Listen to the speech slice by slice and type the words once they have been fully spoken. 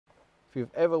If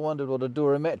you've ever wondered what a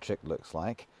Durametric looks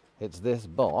like, it's this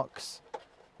box,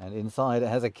 and inside it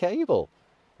has a cable.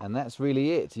 And that's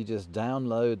really it. You just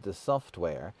download the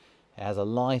software. It has a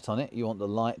light on it. You want the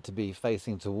light to be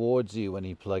facing towards you when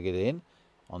you plug it in.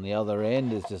 On the other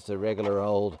end is just a regular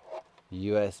old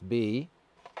USB,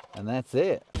 and that's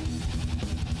it.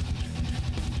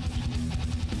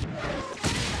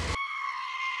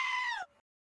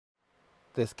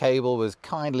 This cable was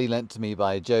kindly lent to me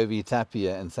by Jovi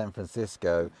Tapia in San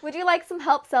Francisco. Would you like some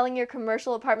help selling your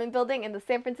commercial apartment building in the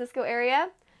San Francisco area?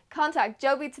 Contact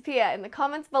Jovi Tapia in the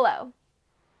comments below.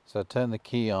 So turn the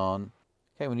key on.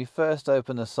 Okay, when you first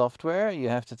open the software, you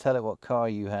have to tell it what car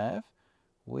you have.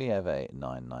 We have a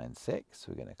 996.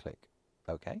 We're going to click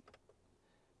OK.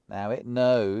 Now it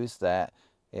knows that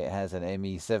it has an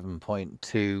ME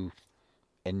 7.2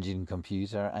 engine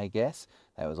computer, I guess.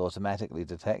 That was automatically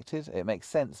detected. It makes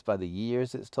sense by the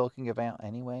years it's talking about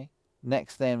anyway.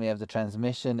 Next then we have the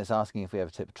transmission. It's asking if we have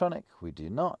a Tiptronic. We do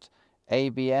not.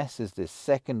 ABS is this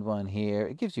second one here.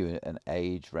 It gives you an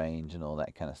age range and all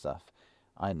that kind of stuff.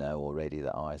 I know already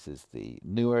that ours is the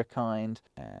newer kind.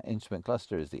 Instrument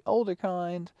cluster is the older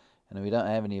kind. And we don't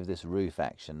have any of this roof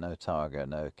action. No Targa,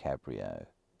 no Cabrio.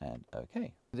 And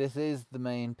OK. This is the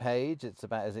main page. It's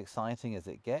about as exciting as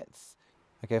it gets.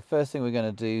 Okay, first thing we're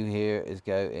going to do here is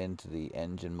go into the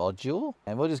engine module,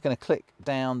 and we're just going to click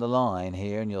down the line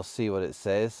here and you'll see what it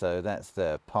says. So that's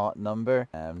the part number.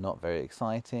 Not very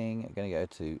exciting. I'm going to go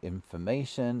to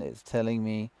information. It's telling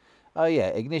me, oh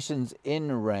yeah, ignitions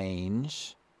in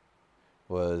range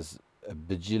was a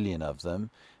bajillion of them.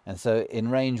 And so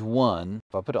in range 1,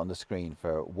 if I put it on the screen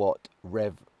for what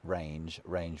rev range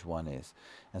 1 is.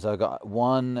 And so I've got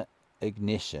one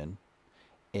ignition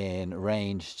in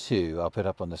range 2. I'll put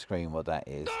up on the screen what that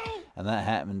is. And that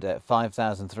happened at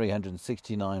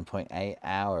 5,369.8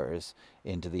 hours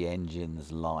into the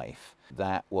engine's life.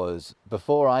 That was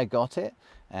before I got it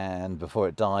and before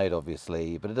it died,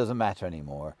 obviously, but it doesn't matter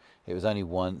anymore. It was only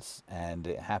once and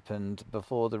it happened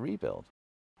before the rebuild.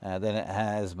 Then it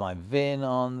has my VIN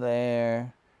on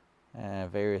there,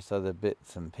 various other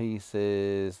bits and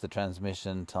pieces, the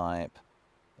transmission type,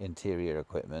 interior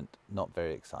equipment, not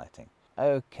very exciting.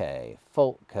 Okay,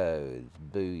 fault codes,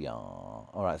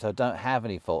 booyah. Alright, so I don't have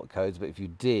any fault codes, but if you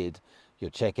did, your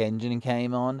check engine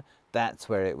came on, that's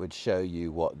where it would show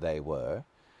you what they were.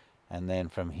 And then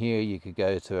from here you could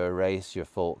go to erase your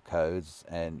fault codes,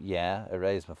 and yeah,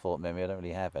 erase my fault memory. I don't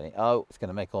really have any. Oh, it's going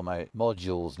to make all my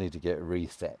modules need to get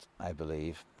reset, I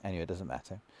believe. Anyway, it doesn't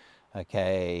matter.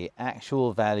 Okay,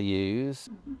 actual values.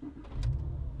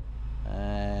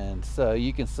 And so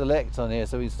you can select on here.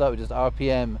 So we can start with just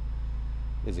RPM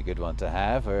is a good one to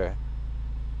have, or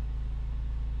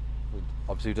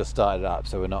obviously we just started up,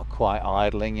 so we're not quite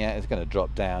idling yet. It's going to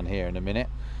drop down here in a minute,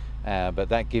 but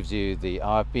that gives you the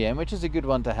RPM, which is a good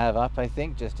one to have up, I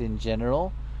think, just in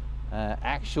general.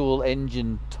 Actual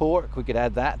engine torque, we could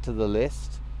add that to the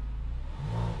list.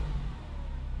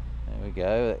 There we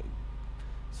go,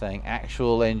 saying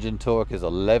actual engine torque is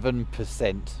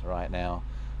 11% right now.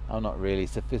 I'm not really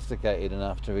sophisticated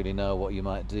enough to really know what you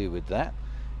might do with that.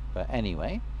 But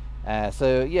anyway,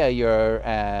 so yeah, your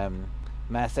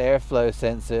mass airflow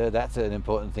sensor, that's an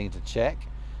important thing to check.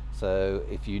 So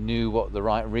if you knew what the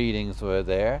right readings were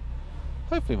there,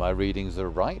 hopefully my readings are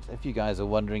right. If you guys are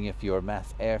wondering if your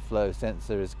mass airflow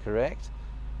sensor is correct,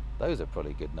 those are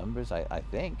probably good numbers, I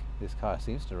think. This car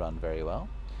seems to run very well.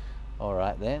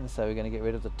 Alright then, so we're going to get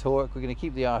rid of the torque. We're going to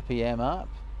keep the RPM up.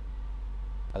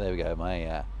 Oh, there we go,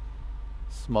 my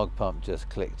smog pump just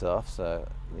clicked off, so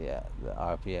yeah, the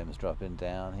RPM is dropping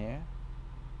down here.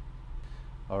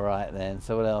 Alright then,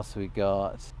 so what else we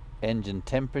got? Engine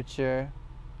temperature.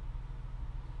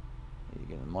 You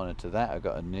can monitor that. I've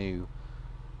got a new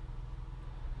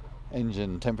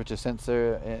engine temperature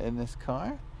sensor in this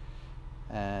car.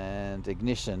 And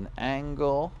ignition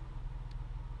angle.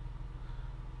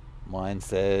 Mine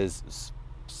says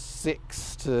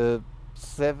 6 to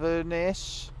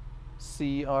 7-ish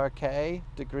CRK,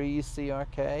 degrees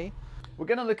CRK. We're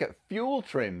going to look at fuel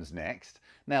trims next.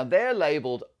 Now they're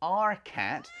labeled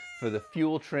RCAT for the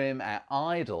fuel trim at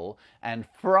idle and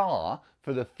FRA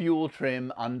for the fuel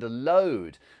trim under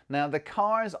load. Now the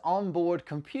car's onboard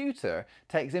computer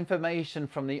takes information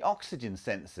from the oxygen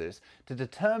sensors to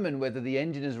determine whether the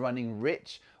engine is running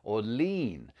rich or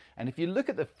lean. And if you look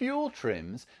at the fuel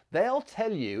trims, they'll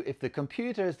tell you if the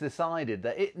computer has decided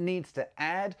that it needs to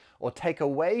add or take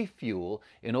away fuel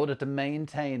in order to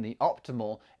maintain the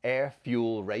optimal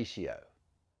air-fuel ratio.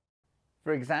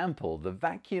 For example, the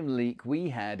vacuum leak we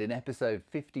had in episode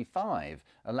 55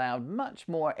 allowed much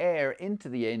more air into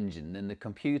the engine than the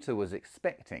computer was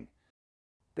expecting.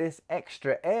 This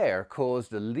extra air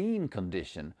caused a lean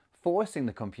condition, forcing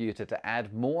the computer to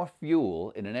add more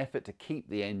fuel in an effort to keep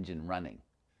the engine running.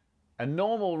 A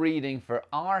normal reading for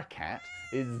RCAT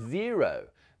is 0,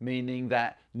 meaning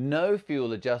that no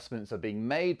fuel adjustments are being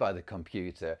made by the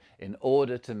computer in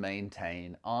order to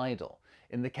maintain idle.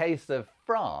 In the case of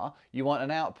FRA, you want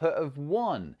an output of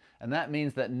 1, and that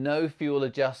means that no fuel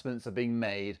adjustments are being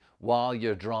made while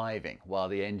you're driving, while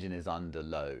the engine is under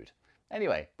load.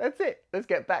 Anyway, that's it. Let's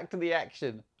get back to the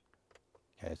action.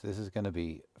 Okay, so this is going to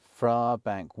be FRA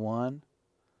bank 1.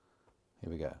 Here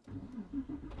we go.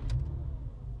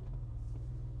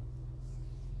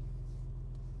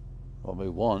 What we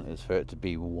want is for it to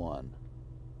be 1.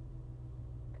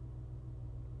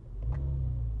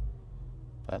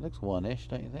 That looks 1-ish,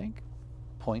 don't you think?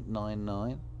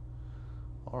 0.99.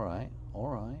 Alright,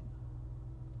 alright.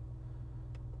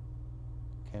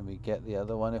 Can we get the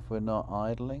other one if we're not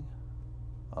idling?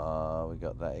 Oh, we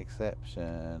got that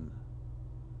exception.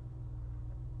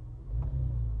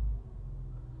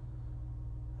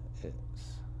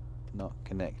 It's not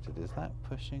connected. Is that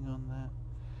pushing on that?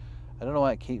 I don't know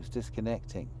why it keeps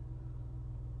disconnecting.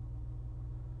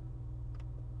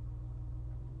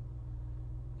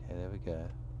 Okay, there we go.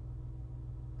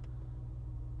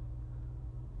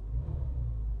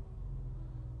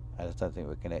 I just don't think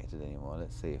we're connected anymore.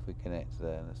 Let's see if we connect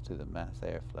there. Let's do the mass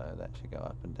airflow. That should go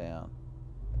up and down.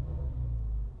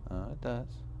 Oh, it does.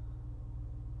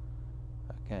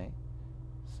 Okay.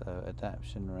 So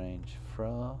adaptation range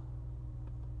FRA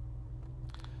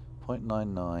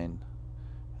 0.99.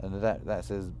 And that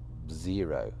says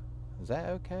 0. Is that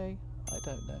okay? I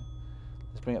don't know.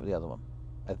 Let's bring up the other one.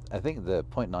 I think the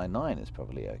 0.99 is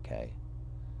probably okay.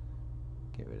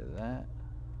 Get rid of that.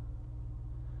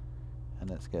 And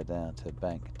let's go down to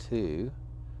bank 2,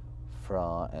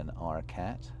 FRA and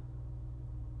RCAT.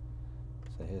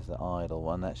 So here's the idle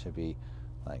one. That should be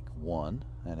like 1,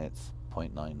 and it's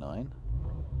 0.99.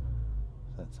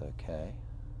 So that's okay.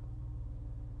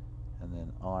 And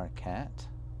then RCAT.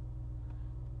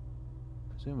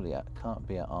 Presumably it can't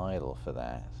be an idle for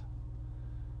that.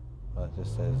 Well, it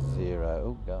just says 0.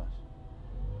 Oh gosh.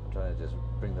 I'm trying to just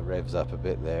bring the revs up a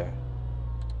bit there.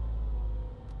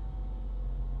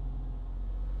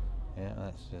 Yeah,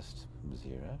 that's just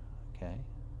 0. Okay.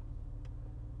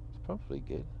 It's probably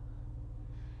good.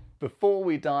 Before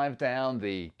we dive down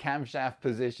the camshaft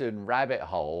position rabbit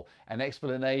hole, an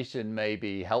explanation may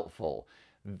be helpful.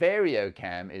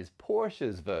 VarioCam is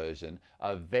Porsche's version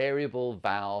of variable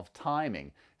valve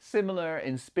timing, similar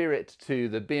in spirit to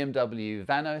the BMW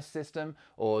Vanos system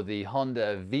or the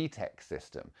Honda VTEC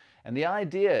system. And the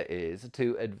idea is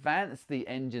to advance the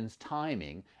engine's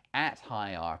timing at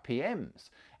high RPMs.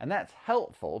 And that's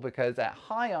helpful because at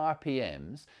high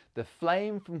RPMs, the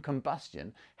flame from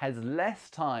combustion has less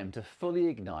time to fully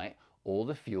ignite all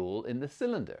the fuel in the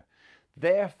cylinder.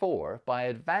 Therefore, by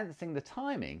advancing the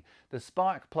timing, the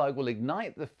spark plug will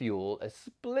ignite the fuel a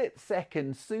split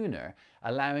second sooner,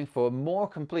 allowing for more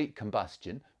complete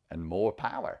combustion and more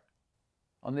power.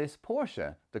 On this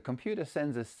Porsche, the computer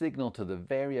sends a signal to the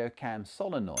VarioCam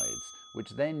solenoids,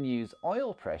 which then use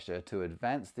oil pressure to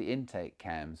advance the intake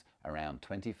cams around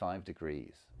 25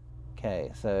 degrees.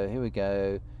 Okay, so here we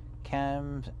go.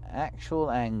 Cam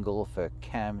actual angle for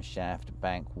camshaft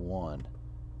bank 1.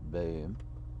 Boom.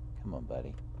 Come on,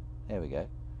 buddy. There we go.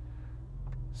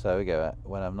 So we go.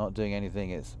 When I'm not doing anything,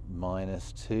 it's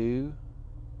 -2.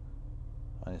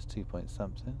 -2 point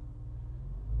something.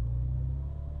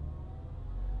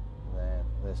 Then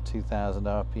there's 2000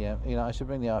 RPM. You know, I should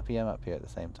bring the RPM up here at the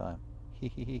same time.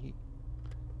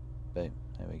 Boom.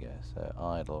 There we go. So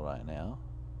idle right now.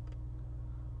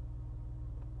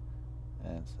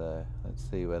 And so let's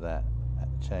see where that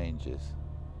changes.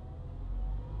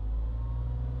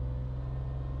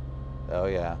 Oh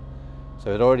yeah,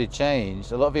 so it already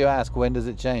changed. A lot of you ask, when does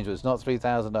it change? Well, it's not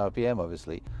 3000 RPM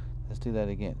obviously. Let's do that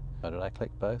again. Oh, did I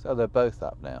click both? Oh, they're both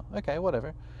up now. Okay,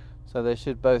 whatever. So they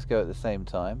should both go at the same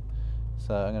time.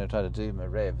 So I'm going to try to do my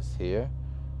revs here.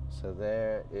 So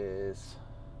there is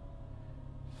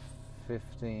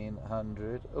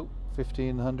 1500. Oh,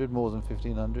 1500, more than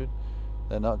 1500.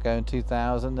 They're not going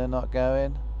 2000, they're not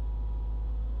going.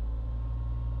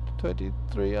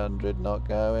 2300, not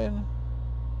going.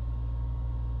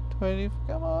 20,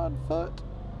 come on, foot.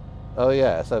 Oh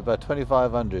yeah, so by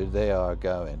 2500 they are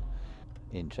going.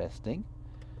 Interesting.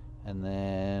 And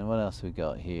then what else we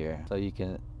got here? So you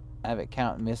can have it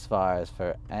count misfires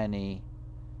for any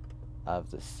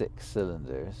of the 6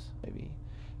 cylinders, maybe.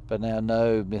 But now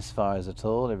no misfires at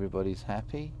all, everybody's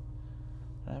happy.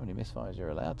 I don't know how many misfires you're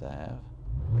allowed to have.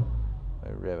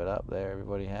 We rev it up there,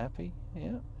 everybody happy?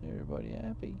 Yep, everybody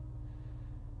happy.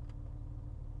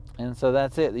 And so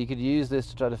that's it. You could use this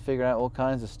to try to figure out all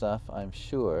kinds of stuff, I'm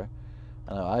sure.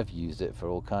 I know I've used it for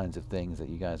all kinds of things that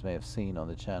you guys may have seen on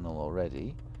the channel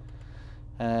already.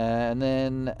 And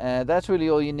then that's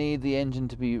really all you need the engine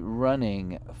to be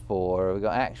running for. We've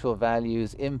got actual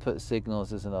values, input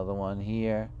signals is another one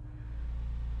here.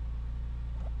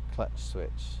 Clutch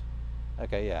switch.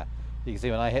 Okay, yeah. You can see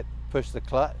when I push the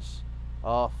clutch,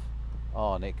 off,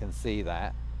 on, it can see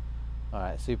that.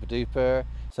 Alright, super duper.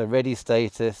 So ready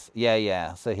status,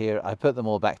 yeah. So here, I put them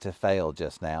all back to fail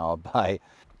just now by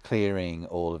clearing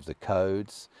all of the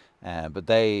codes. But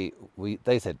they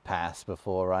said pass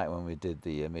before, right, when we did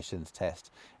the emissions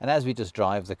test. And as we just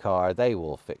drive the car, they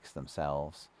will fix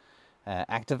themselves.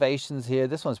 Activations here,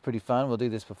 this one's pretty fun. We'll do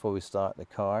this before we start the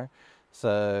car.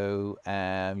 So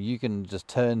you can just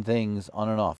turn things on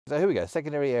and off. So here we go,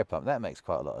 secondary air pump. That makes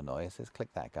quite a lot of noise. Let's click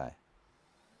that guy.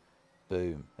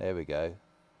 Boom, there we go.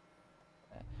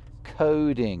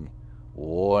 Coding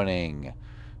warning.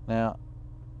 Now,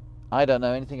 I don't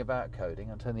know anything about coding.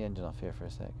 I'll turn the engine off here for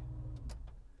a sec.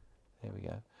 There we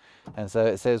go. And so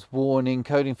it says warning,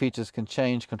 coding features can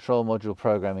change control module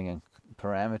programming and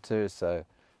parameters. So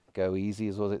go easy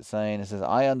is what it's saying. It says,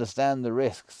 I understand the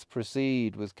risks,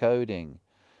 proceed with coding.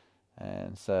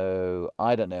 And so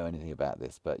I don't know anything about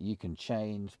this, but you can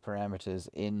change parameters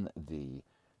in the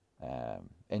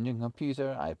engine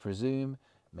computer, I presume.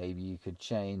 Maybe you could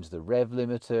change the rev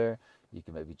limiter. You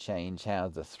can maybe change how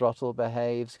the throttle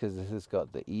behaves because this has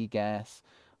got the e-gas.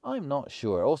 I'm not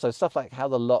sure. Also, stuff like how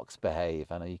the locks behave.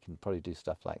 I know you can probably do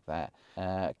stuff like that.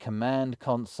 Command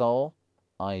console.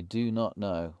 I do not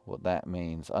know what that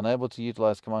means. Unable to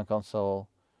utilize command console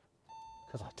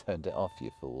because I turned it off, you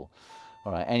fool.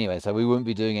 All right, anyway, so we wouldn't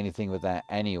be doing anything with that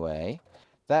anyway.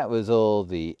 That was all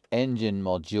the engine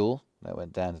module that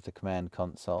went down to the command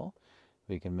console.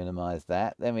 We can minimize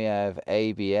that. Then we have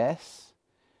ABS.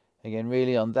 Again,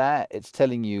 really on that, it's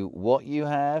telling you what you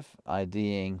have,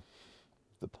 IDing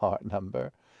the part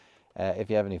number. If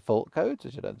you have any fault codes,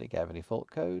 which I don't think I have any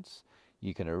fault codes,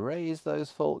 you can erase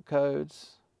those fault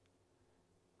codes.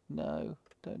 No,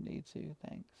 don't need to,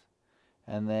 thanks.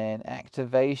 And then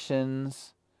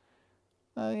activations.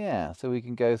 Oh yeah, so we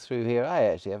can go through here. I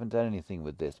actually haven't done anything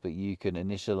with this, but you can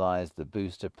initialize the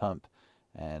booster pump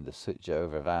and the switch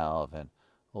over valve and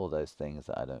all those things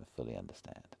that I don't fully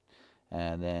understand.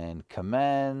 And then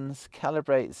commands,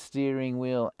 calibrate steering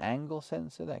wheel angle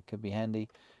sensor, that could be handy.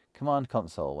 Command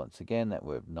console, once again, that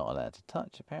we're not allowed to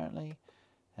touch apparently.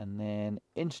 And then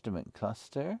instrument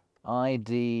cluster,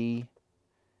 ID,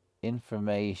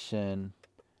 information,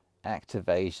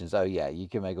 activations. Oh yeah, you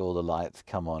can make all the lights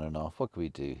come on and off. What can we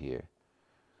do here?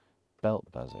 Belt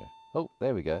buzzer. Oh,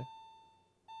 there we go.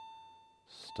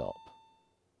 Stop.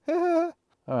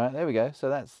 Alright, there we go. So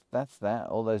that's that.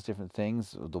 All those different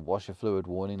things. The washer fluid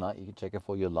warning light. You can check if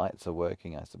all your lights are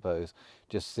working, I suppose.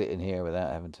 Just sit in here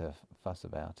without having to fuss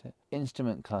about it.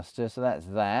 Instrument cluster. So that's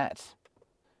that.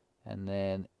 And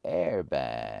then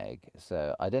airbag.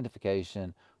 So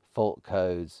identification, fault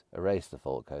codes, erase the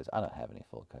fault codes. I don't have any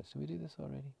fault codes. Did we do this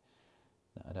already?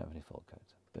 No, I don't have any fault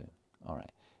codes. Boom.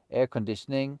 Alright. Air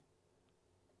conditioning.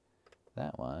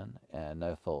 That one.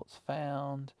 No faults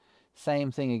found.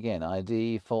 Same thing again,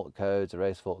 ID, fault codes,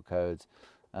 erase fault codes,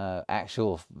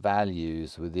 actual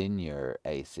values within your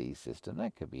AC system.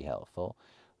 That could be helpful,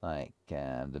 like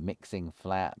the mixing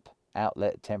flap,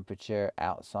 outlet temperature,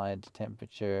 outside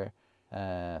temperature,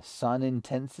 sun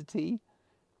intensity,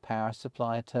 power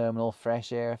supply terminal,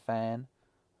 fresh air fan.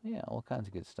 Yeah, all kinds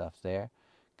of good stuff there.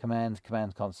 Commands,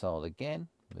 command console again,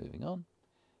 moving on.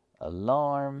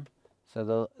 Alarm.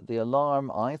 So the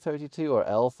alarm I32 or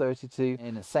L32,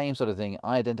 and the same sort of thing,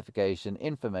 identification,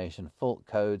 information, fault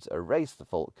codes, erase the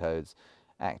fault codes,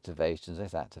 activations.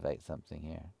 Let's activate something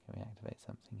here. Can we activate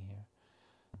something here?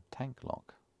 Tank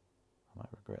lock. I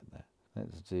might regret that.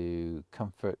 Let's do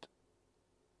comfort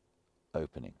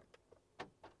opening.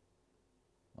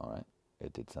 All right,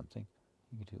 it did something.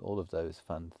 You can do all of those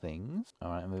fun things.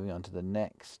 All right, moving on to the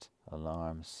next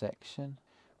alarm section,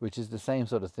 which is the same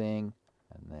sort of thing.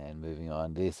 And then moving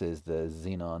on, this is the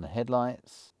xenon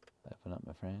headlights. Open up,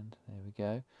 my friend. There we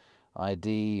go.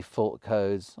 ID, fault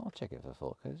codes. I'll check it for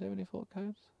fault codes. Do you have any fault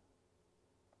codes?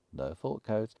 No fault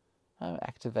codes. Oh,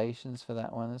 activations for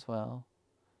that one as well.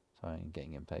 Sorry, I'm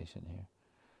getting impatient here.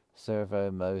 Servo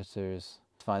motors.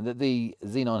 It's fine. The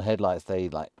xenon headlights, they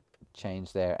like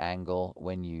change their angle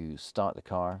when you start the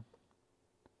car.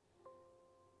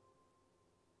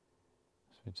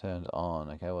 We turned on.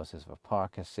 Okay, what's this for?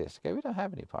 Park assist. Okay, we don't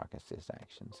have any park assist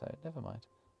action, so never mind.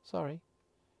 Sorry.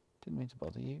 Didn't mean to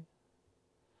bother you.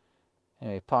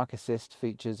 Anyway, park assist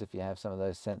features if you have some of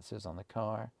those sensors on the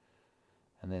car.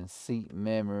 And then seat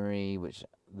memory, which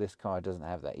this car doesn't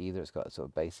have that either. It's got sort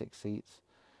of basic seats.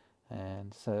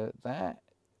 And so that,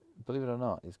 believe it or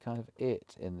not, is kind of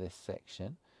it in this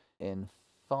section. In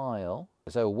File,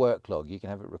 so work log, you can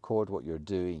have it record what you're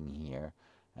doing here.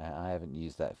 I haven't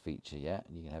used that feature yet.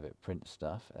 You can have it print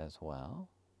stuff as well.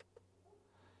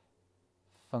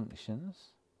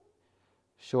 Functions,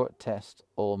 short test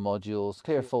all modules,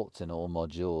 clear faults in all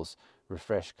modules,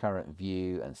 refresh current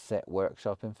view and set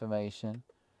workshop information.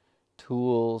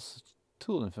 Tools,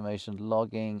 tool information,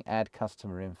 logging, add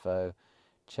customer info,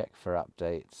 check for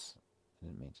updates. I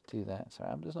didn't mean to do that. Sorry,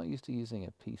 I'm just not used to using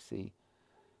a PC.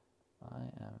 I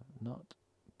am not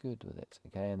good with it.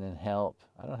 Okay, and then help.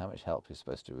 I don't know how much help you're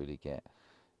supposed to really get.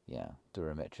 Yeah,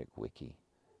 Durametric wiki.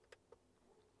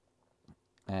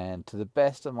 And to the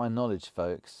best of my knowledge,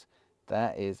 folks,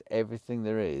 that is everything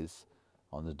there is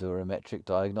on the Durametric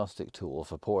diagnostic tool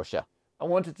for Porsche. I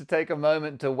wanted to take a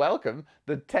moment to welcome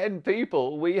the 10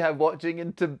 people we have watching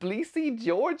in Tbilisi,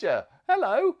 Georgia.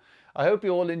 Hello! I hope you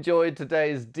all enjoyed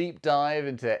today's deep dive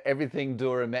into everything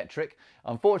Durametric.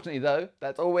 Unfortunately though,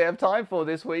 that's all we have time for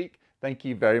this week. Thank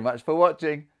you very much for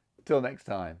watching. Till next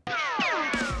time.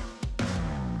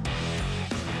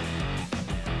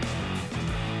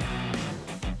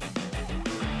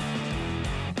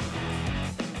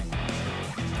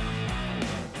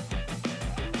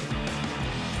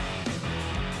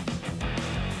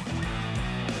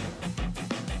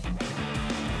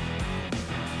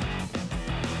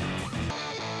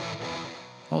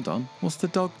 Hold on, what's the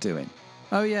dog doing?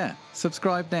 Oh yeah,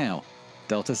 subscribe now.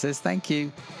 Delta says thank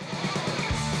you.